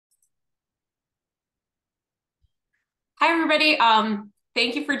Hi, everybody.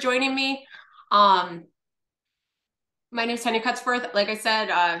 Thank you for joining me. My name is Tanya Cutsforth. Like I said,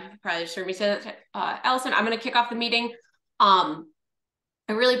 probably just heard me say that, Allison, I'm going to kick off the meeting. I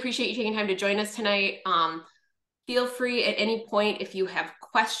really appreciate you taking time to join us tonight. Feel free at any point if you have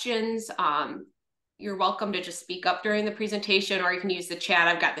questions. You're welcome to just speak up during the presentation, or you can use the chat.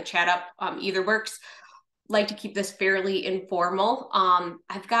 I've got the chat up. Either works. Like to keep this fairly informal.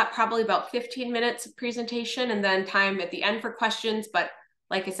 I've got probably about 15 minutes of presentation and then time at the end for questions, but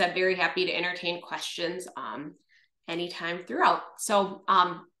like I said, very happy to entertain questions anytime throughout. So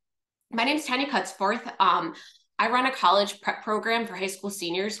my name is Tanya Cutsforth. I run a college prep program for high school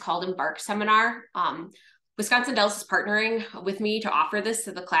seniors called Embark Seminar. Wisconsin Dells is partnering with me to offer this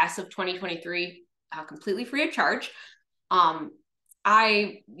to the class of 2023 completely free of charge.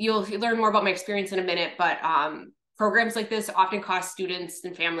 You'll learn more about my experience in a minute, but programs like this often cost students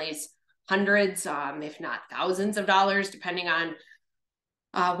and families hundreds, if not thousands of dollars, depending on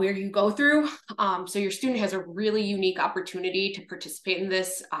where you go through. So your student has a really unique opportunity to participate in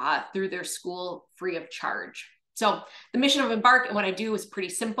this through their school free of charge. So the mission of Embark and what I do is pretty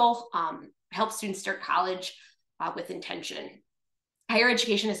simple. Help students start college with intention. Higher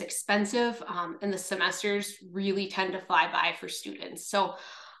education is expensive, and the semesters really tend to fly by for students. So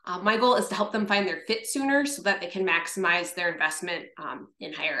my goal is to help them find their fit sooner so that they can maximize their investment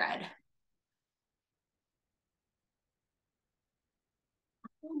in higher ed.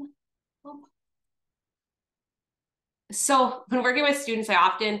 So when working with students, I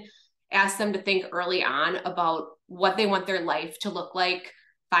often ask them to think early on about what they want their life to look like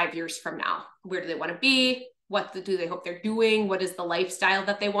 5 years from now. Where do they want to be? What do they hope they're doing? What is the lifestyle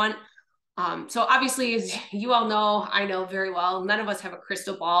that they want? So obviously, as you all know, I know very well, none of us have a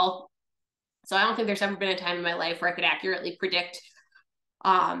crystal ball. So I don't think there's ever been a time in my life where I could accurately predict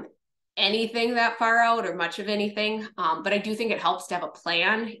anything that far out or much of anything. But I do think it helps to have a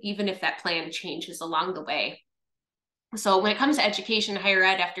plan, even if that plan changes along the way. So when it comes to education, higher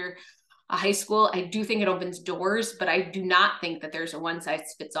ed after high school, I do think it opens doors, but I do not think that there's a one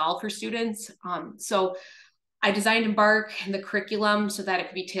size fits all for students. So I designed Embark and the curriculum so that it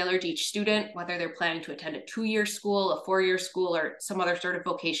could be tailored to each student, whether they're planning to attend a 2-year school, a 4-year school, or some other sort of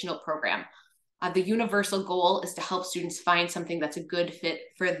vocational program. The universal goal is to help students find something that's a good fit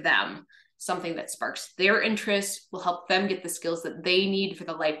for them, something that sparks their interest, will help them get the skills that they need for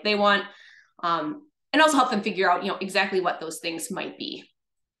the life they want, and also help them figure out, exactly what those things might be.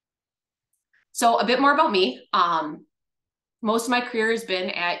 So a bit more about me. Most of my career has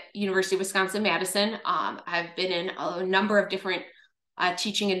been at University of Wisconsin-Madison. I've been in a number of different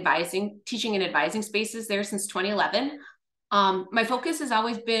teaching and advising spaces there since 2011. My focus has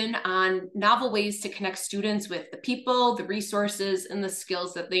always been on novel ways to connect students with the people, the resources, and the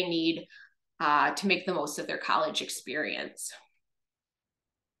skills that they need to make the most of their college experience.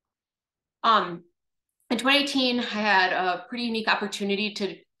 In 2018, I had a pretty unique opportunity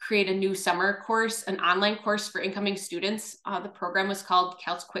to create a new summer course, an online course for incoming students. The program was called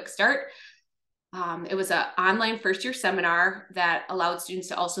CALS Quick Start. It was an online first-year seminar that allowed students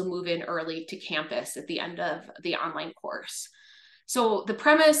to also move in early to campus at the end of the online course. So the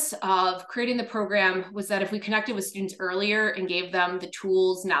premise of creating the program was that if we connected with students earlier and gave them the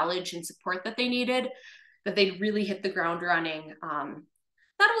tools, knowledge, and support that they needed, that they'd really hit the ground running,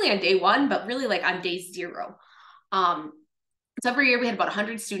 not only on day one, but really like on day 0. So every year we had about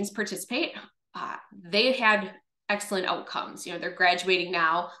 100 students participate. They had excellent outcomes. They're graduating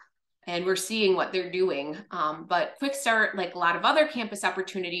now and we're seeing what they're doing. But Quick Start, like a lot of other campus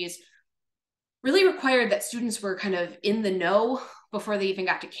opportunities, really required that students were kind of in the know before they even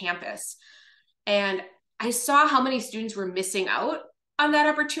got to campus. And I saw how many students were missing out on that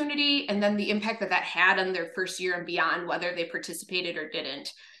opportunity, and then the impact that that had on their first year and beyond, whether they participated or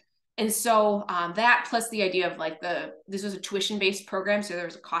didn't. And so that plus the idea of this was a tuition-based program, so there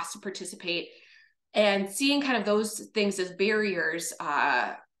was a cost to participate, and seeing kind of those things as barriers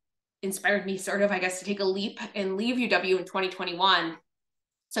inspired me sort of, I guess, to take a leap and leave UW in 2021.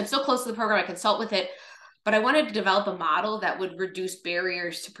 So I'm still close to the program, I consult with it, but I wanted to develop a model that would reduce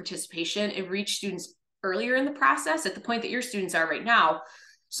barriers to participation and reach students earlier in the process at the point that your students are right now,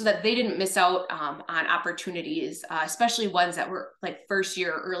 so that they didn't miss out on opportunities, especially ones that were like first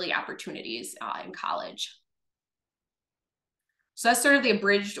year early opportunities in college. So that's sort of the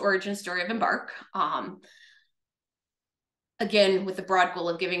abridged origin story of Embark. Again, with the broad goal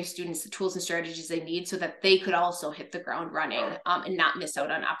of giving students the tools and strategies they need so that they could also hit the ground running and not miss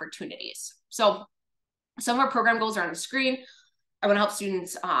out on opportunities. So some of our program goals are on the screen. I want to help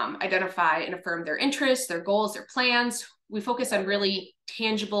students identify and affirm their interests, their goals, their plans. We focus on really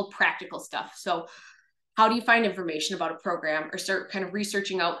tangible, practical stuff. So How do you find information about a program or start kind of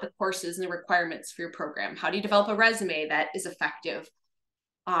researching out the courses and the requirements for your program? How do you develop a resume that is effective?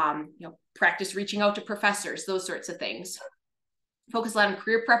 Practice reaching out to professors, those sorts of things. Focus a lot on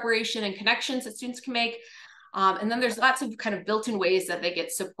career preparation and connections that students can make. And then there's lots of kind of built-in ways that they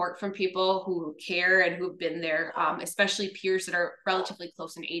get support from people who care and who've been there, especially peers that are relatively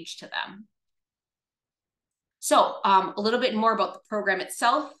close in age to them. So a little bit more about the program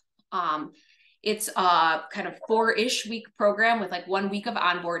itself. It's a kind of 4-ish week program with like 1 week of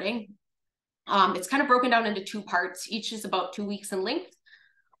onboarding. It's kind of broken down into 2 parts. Each is about 2 weeks in length.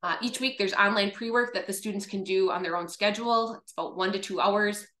 Each week there's online pre-work that the students can do on their own schedule. It's about 1 to 2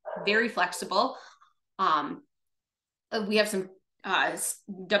 hours, very flexible. We have some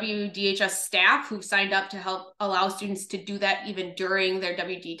WDHS staff who've signed up to help allow students to do that even during their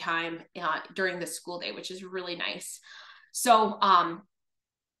WD time during the school day, which is really nice. So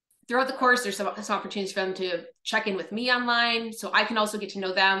throughout the course, there's some opportunities for them to check in with me online, so I can also get to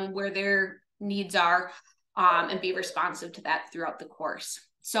know them, where their needs are, and be responsive to that throughout the course.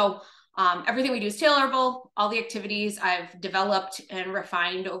 So everything we do is tailorable. All the activities I've developed and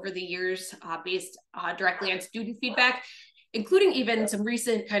refined over the years based directly on student feedback, including even some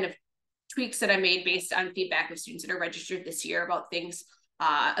recent kind of tweaks that I made based on feedback of students that are registered this year about things,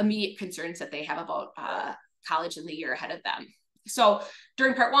 immediate concerns that they have about college in the year ahead of them. So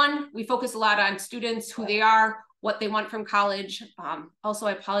during part 1, we focus a lot on students, who they are, what they want from college. Also,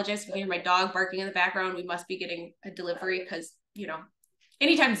 I apologize if you hear my dog barking in the background. We must be getting a delivery because,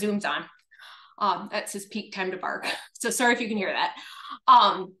 anytime Zoom's on, that's his peak time to bark. So sorry if you can hear that.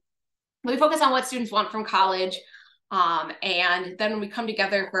 We focus on what students want from college. And then when we come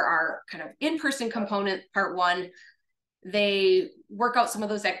together for our kind of in-person component, part 1, they work out some of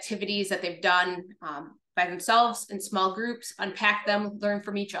those activities that they've done by themselves in small groups, unpack them, learn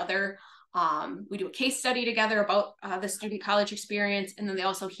from each other. We do a case study together about the student college experience, and then they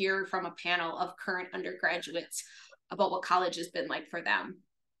also hear from a panel of current undergraduates about what college has been like for them.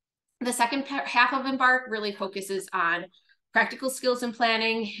 The second half of Embark really focuses on practical skills and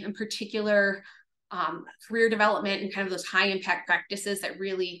planning, in particular career development and kind of those high impact practices that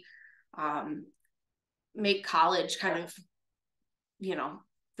really make college kind of,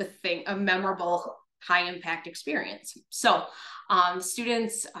 the thing, a memorable high impact experience. So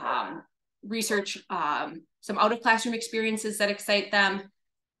students research some out of classroom experiences that excite them.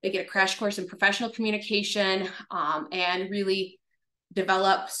 They get a crash course in professional communication and really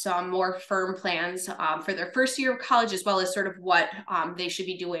develop some more firm plans for their first year of college, as well as sort of what they should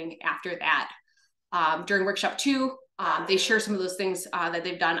be doing after that. During workshop 2, they share some of those things that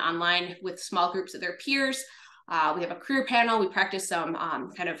they've done online with small groups of their peers. We have a career panel. We practice some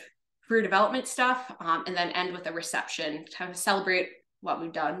kind of career development stuff, and then end with a reception to kind of celebrate what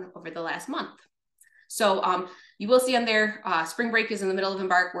we've done over the last month. So you will see on there, spring break is in the middle of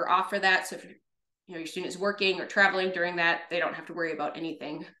Embark. We're off for that. So if your student is working or traveling during that, they don't have to worry about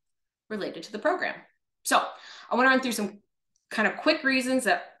anything related to the program. So I want to run through some kind of quick reasons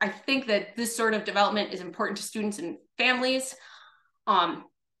that I think that this sort of development is important to students and families.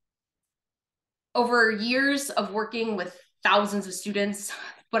 Over years of working with thousands of students,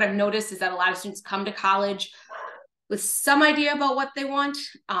 what I've noticed is that a lot of students come to college with some idea about what they want.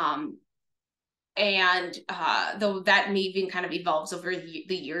 And though that maybe kind of evolves over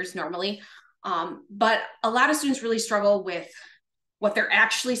the years normally. But a lot of students really struggle with what they're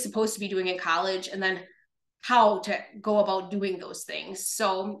actually supposed to be doing in college, and then how to go about doing those things.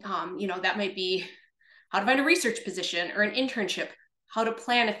 So, that might be how to find a research position or an internship, how to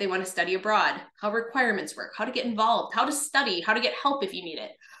plan if they want to study abroad, how requirements work, how to get involved, how to study, how to get help if you need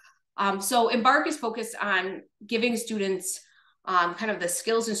it. So Embark is focused on giving students kind of the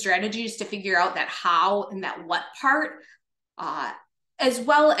skills and strategies to figure out that how and that what part, as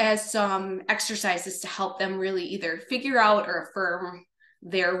well as some exercises to help them really either figure out or affirm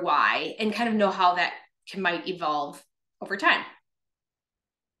their why and kind of know how that might evolve over time.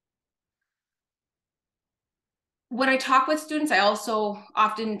 When I talk with students, I also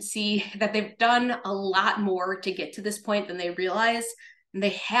often see that they've done a lot more to get to this point than they realize, and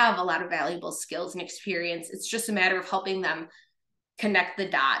they have a lot of valuable skills and experience. It's just a matter of helping them connect the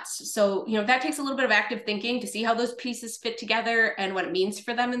dots. So, that takes a little bit of active thinking to see how those pieces fit together and what it means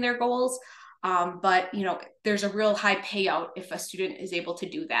for them and their goals. But, there's a real high payout if a student is able to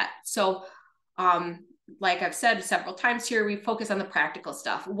do that. So, like I've said several times here, we focus on the practical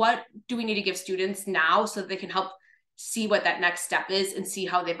stuff. What do we need to give students now so that they can help see what that next step is and see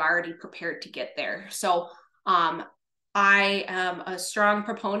how they've already prepared to get there? So I am a strong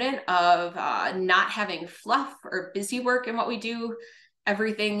proponent of not having fluff or busy work in what we do.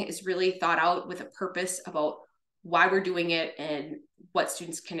 Everything is really thought out with a purpose about why we're doing it and what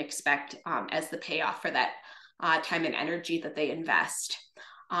students can expect as the payoff for that time and energy that they invest.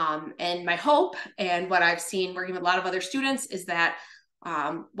 And my hope and what I've seen working with a lot of other students is that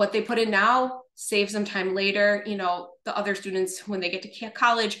what they put in now saves them time later. You know, the other students, when they get to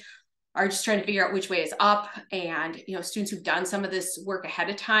college, are just trying to figure out which way is up. And, you know, students who've done some of this work ahead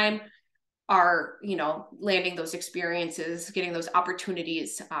of time are, you know, landing those experiences, getting those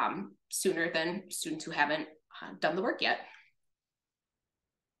opportunities sooner than students who haven't done the work yet.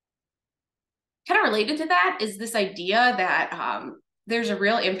 Kind of related to that is this idea that there's a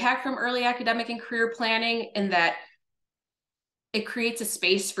real impact from early academic and career planning, and that it creates a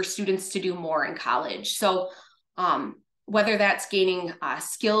space for students to do more in college. So whether that's gaining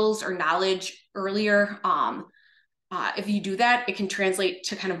skills or knowledge earlier, if you do that, it can translate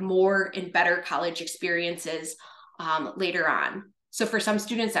to kind of more and better college experiences later on. So for some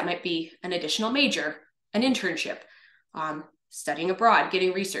students, that might be an additional major, an internship, studying abroad,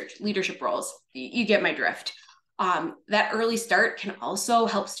 getting research, leadership roles. You get my drift. That early start can also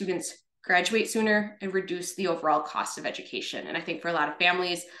help students graduate sooner and reduce the overall cost of education. And I think for a lot of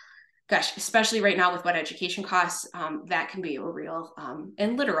families, gosh, especially right now with what education costs, that can be a real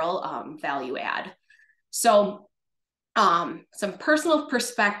and literal value add. So some personal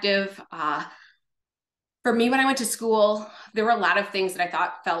perspective, for me, when I went to school, there were a lot of things that I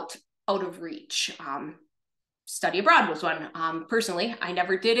thought felt out of reach. Study abroad was one. Personally, I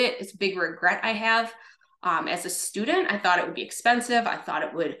never did it. It's a big regret I have. As a student, I thought it would be expensive. I thought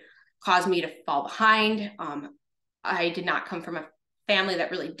it would cause me to fall behind. I did not come from a family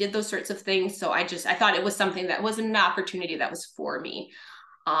that really did those sorts of things. So I thought it was something that wasn't an opportunity that was for me.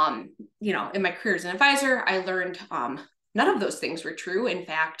 You know, in my career as an advisor, I learned none of those things were true. In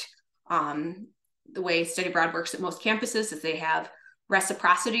fact, the way study abroad works at most campuses is they have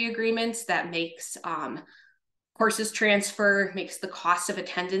reciprocity agreements that makes courses transfer, makes the cost of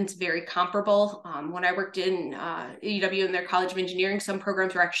attendance very comparable. When I worked in UW in their College of Engineering, some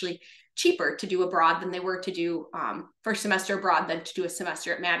programs were actually cheaper to do abroad than they were to do first semester abroad than to do a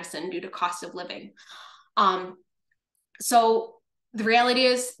semester at Madison due to cost of living. So the reality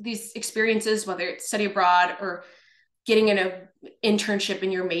is these experiences, whether it's study abroad or getting in an internship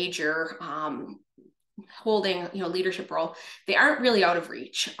in your major, holding, you know, leadership role, they aren't really out of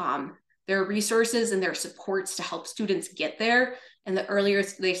reach. There are resources and there are supports to help students get there. And the earlier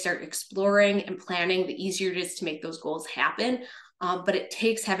they start exploring and planning, the easier it is to make those goals happen. But it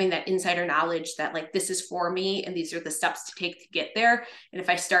takes having that insider knowledge that like, this is for me and these are the steps to take to get there. And if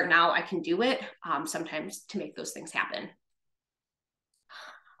I start now, I can do it sometimes to make those things happen.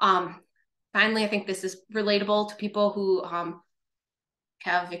 Finally, I think this is relatable to people who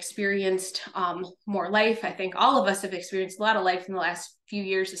have experienced more life. I think all of us have experienced a lot of life in the last few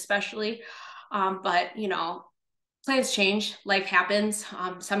years, especially. But, you know, plans change, life happens,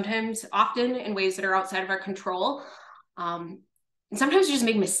 sometimes, often in ways that are outside of our control. And sometimes you just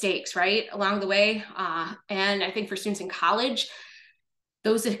make mistakes, right, along the way. And I think for students in college,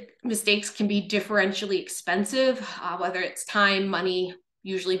 those mistakes can be differentially expensive, whether it's time, money,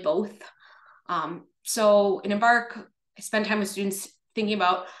 usually both. So in Embark, I spend time with students thinking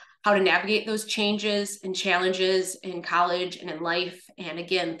about how to navigate those changes and challenges in college and in life. And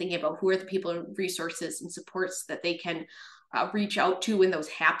again, thinking about who are the people and resources and supports that they can reach out to when those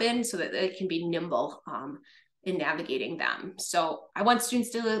happen so that they can be nimble in navigating them. So I want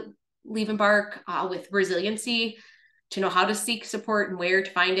students to leave Embark with resiliency, to know how to seek support and where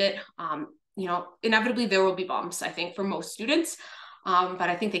to find it. You know, inevitably there will be bumps, I think, for most students. But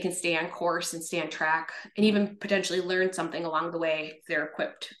I think they can stay on course and stay on track and even potentially learn something along the way if they're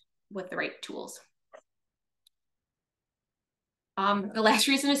equipped with the right tools. The last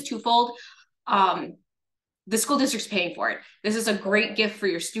reason is twofold. The school district's paying for it. This is a great gift for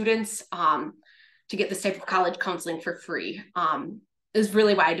your students to get this type of college counseling for free. Is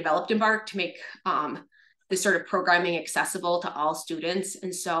really why I developed Embark, to make this sort of programming accessible to all students.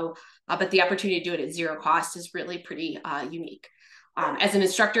 And so, but the opportunity to do it at zero cost is really pretty unique. As an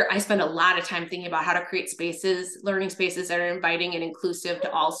instructor, I spend a lot of time thinking about how to create spaces, learning spaces that are inviting and inclusive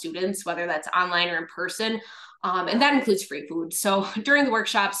to all students, whether that's online or in person. And that includes free food. So during the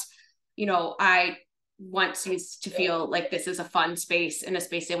workshops, you know, I want students to feel like this is a fun space and a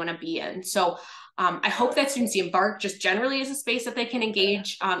space they want to be in. So I hope that students see Embark just generally as a space that they can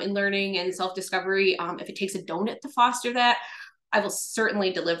engage in learning and self-discovery. If it takes a donut to foster that, I will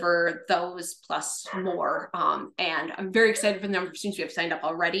certainly deliver those plus more. And I'm very excited for the number of students we have signed up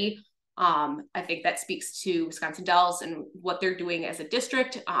already. I think that speaks to Wisconsin Dells and what they're doing as a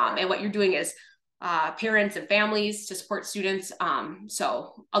district and what you're doing as parents and families to support students.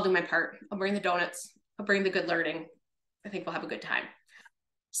 So I'll do my part. I'll bring the donuts. I'll bring the good learning. I think we'll have a good time.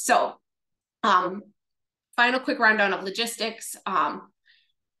 So final quick rundown of logistics.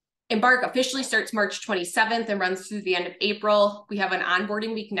 Embark officially starts March 27th and runs through the end of April. We have an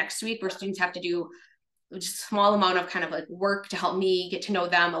onboarding week next week where students have to do just a small amount of kind of like work to help me get to know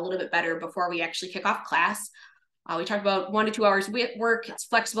them a little bit better before we actually kick off class. We talked about 1 to 2 hours work. It's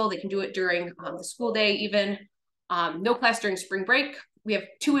flexible. They can do it during the school day even. No class during spring break. We have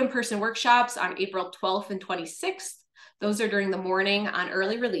 2 in-person workshops on April 12th and 26th. Those are during the morning on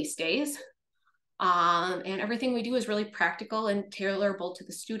early release days. And everything we do is really practical and tailorable to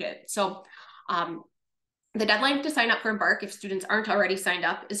the student. So the deadline to sign up for Embark, if students aren't already signed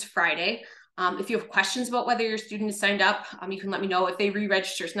up, is Friday. If you have questions about whether your student is signed up, you can let me know. If they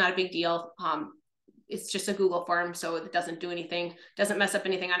re-register, it's not a big deal. It's just a Google form, so it doesn't do anything, doesn't mess up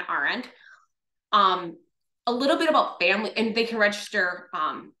anything on our end. A little bit about family, and they can register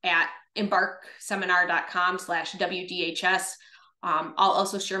at embarkseminar.com/WDHS. I'll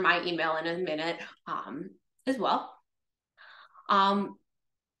also share my email in a minute as well.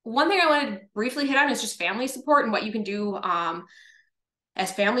 One thing I wanted to briefly hit on is just family support and what you can do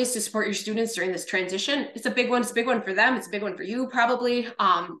as families to support your students during this transition. It's a big one. It's a big one for them. It's a big one for you probably.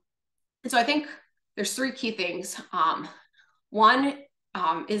 And so I think there's 3 key things. One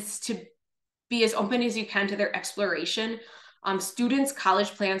is to be as open as you can to their exploration. Students'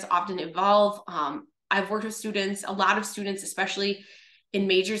 college plans often evolve. I've worked with students, a lot of students, especially in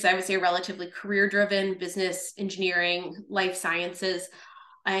majors I would say are relatively career-driven, business, engineering, life sciences.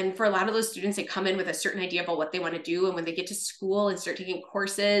 And for a lot of those students, they come in with a certain idea about what they want to do. And when they get to school and start taking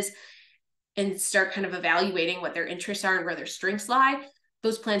courses and start kind of evaluating what their interests are and where their strengths lie,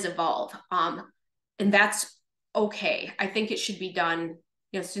 those plans evolve. And that's okay. I think it should be done,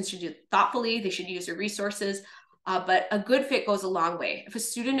 students should do it thoughtfully. They should use their resources, but a good fit goes a long way. If a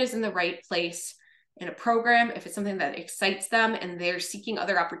student is in the right place in a program, if it's something that excites them and they're seeking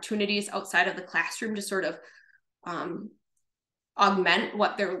other opportunities outside of the classroom to sort of augment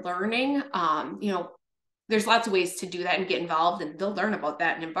what they're learning, there's lots of ways to do that and get involved, and they'll learn about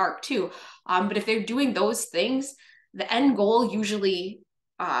that and Embark too. But if they're doing those things, the end goal usually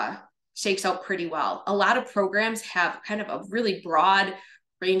shakes out pretty well. A lot of programs have kind of a really broad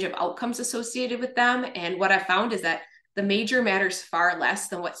range of outcomes associated with them. And what I found is that the major matters far less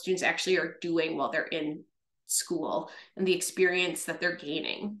than what students actually are doing while they're in school and the experience that they're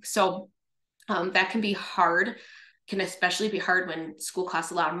gaining. So that can be hard, can especially be hard when school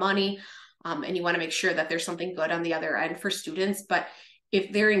costs a lot of money, and you want to make sure that there's something good on the other end for students. But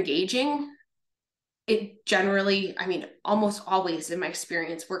if they're engaging, it generally, almost always in my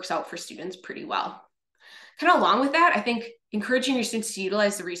experience, works out for students pretty well. Kind of along with that, I think encouraging your students to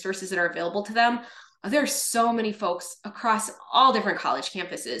utilize the resources that are available to them. There are so many folks across all different college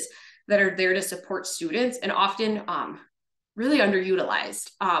campuses that are there to support students, and often really underutilized.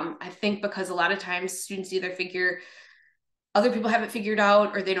 I think because a lot of times students either figure other people have it figured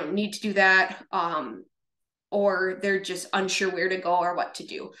out, or they don't need to do that, or they're just unsure where to go or what to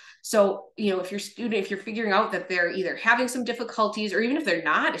do. So, if you're figuring out that they're either having some difficulties, or even if they're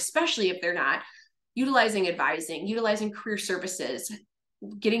not, especially if they're not, utilizing advising, utilizing career services,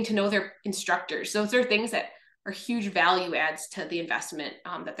 getting to know their instructors. Those are things that are huge value adds to the investment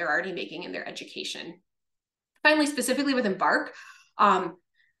that they're already making in their education. Finally, specifically with Embark,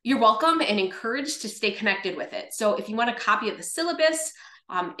 you're welcome and encouraged to stay connected with it. So if you want a copy of the syllabus,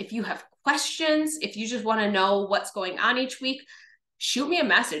 if you have questions, if you just want to know what's going on each week, shoot me a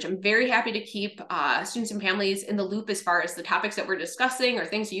message. I'm very happy to keep students and families in the loop as far as the topics that we're discussing or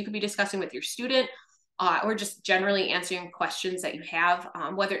things that you could be discussing with your student, or just generally answering questions that you have,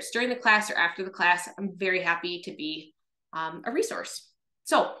 whether it's during the class or after the class. I'm very happy to be a resource.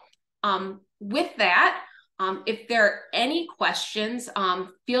 So with that, if there are any questions,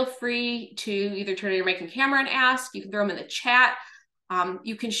 feel free to either turn on your mic and camera and ask. You can throw them in the chat.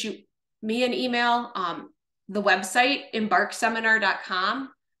 You can shoot me an email. The website,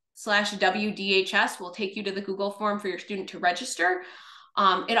 embarkseminar.com/WDHS, will take you to the Google form for your student to register.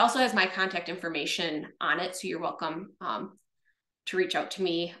 It also has my contact information on it, so you're welcome to reach out to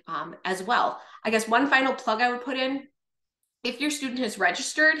me as well. I guess one final plug I would put in, if your student has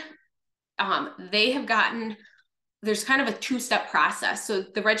registered, they have gotten, there's kind of a 2-step process. So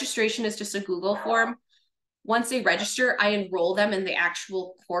the registration is just a Google form. Once they register, I enroll them in the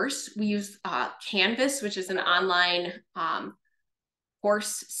actual course. We use Canvas, which is an online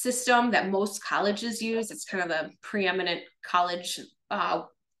course system that most colleges use. It's kind of the preeminent college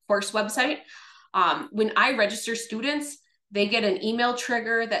course website. When I register students, they get an email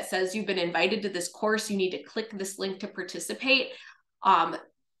trigger that says you've been invited to this course. You need to click this link to participate.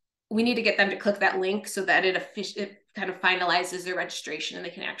 We need to get them to click that link so that it kind of finalizes their registration and they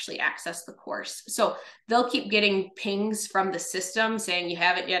can actually access the course. So they'll keep getting pings from the system saying you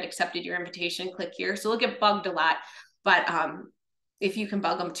haven't yet accepted your invitation, click here. So they'll get bugged a lot, but if you can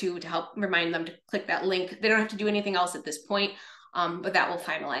bug them too to help remind them to click that link, they don't have to do anything else at this point, but that will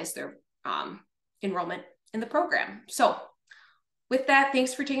finalize their enrollment in the program. So with that,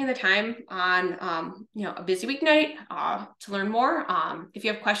 thanks for taking the time on a busy weeknight to learn more. If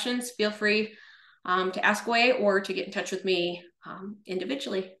you have questions, feel free to ask away or to get in touch with me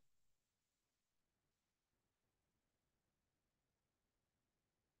individually.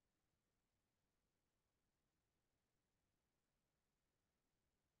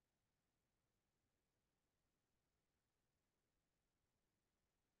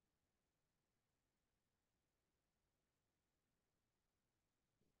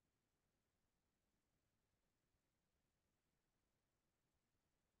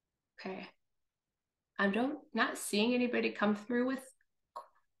 Okay. I'm not seeing anybody come through with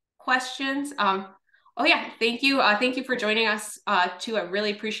questions. Oh yeah, thank you. Thank you for joining us too. I really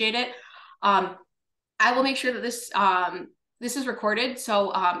appreciate it. I will make sure that this is recorded.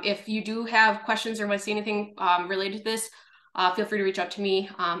 So if you do have questions or want to see anything related to this, feel free to reach out to me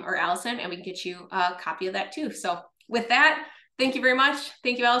or Allison, and we can get you a copy of that too. So with that, thank you very much.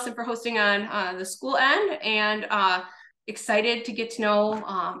 Thank you, Allison, for hosting on the school end, and excited to get to know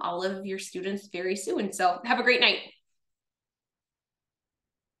all of your students very soon. So have a great night.